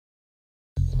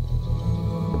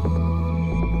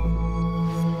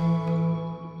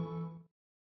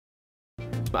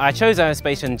I chose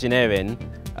Aerospace Engineering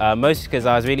mostly because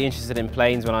I was really interested in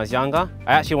planes when I was younger.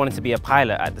 I actually wanted to be a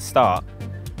pilot at the start,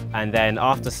 and then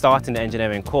after starting the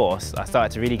engineering course, I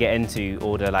started to really get into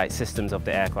all the systems of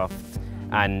the aircraft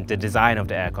and the design of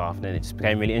the aircraft, and it just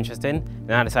became really interesting.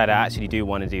 Then I decided I actually do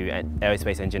want to do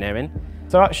aerospace engineering.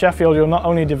 So at Sheffield, you'll not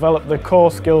only develop the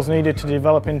core skills needed to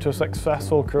develop into a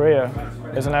successful career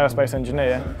as an aerospace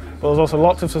engineer, but there's also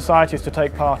lots of societies to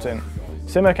take part in.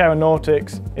 Cimic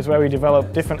Aeronautics is where we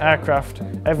develop different aircraft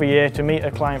every year to meet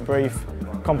a client brief,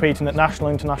 competing at national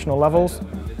and international levels.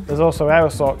 There's also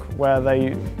Aerosoc, where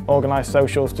they organise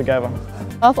socials together.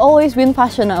 I've always been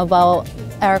passionate about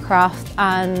aircraft,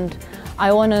 and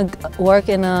I want to work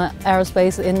in the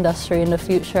aerospace industry in the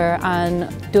future,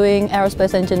 and doing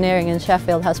aerospace engineering in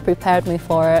Sheffield has prepared me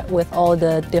for it with all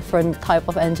the different type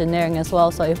of engineering as well.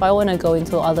 So if I want to go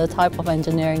into other type of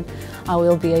engineering, I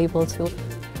will be able to.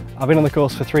 I've been on the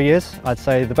course for 3 years. I'd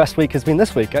say the best week has been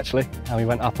this week actually. And we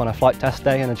went up on a flight test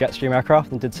day in a Jetstream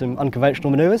aircraft and did some unconventional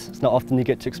manoeuvres. It's not often you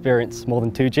get to experience more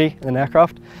than 2G in an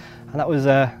aircraft. And that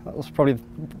was probably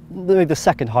the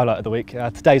second highlight of the week.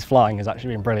 Today's flying has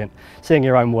actually been brilliant. Seeing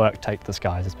your own work take to the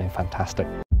skies has been fantastic.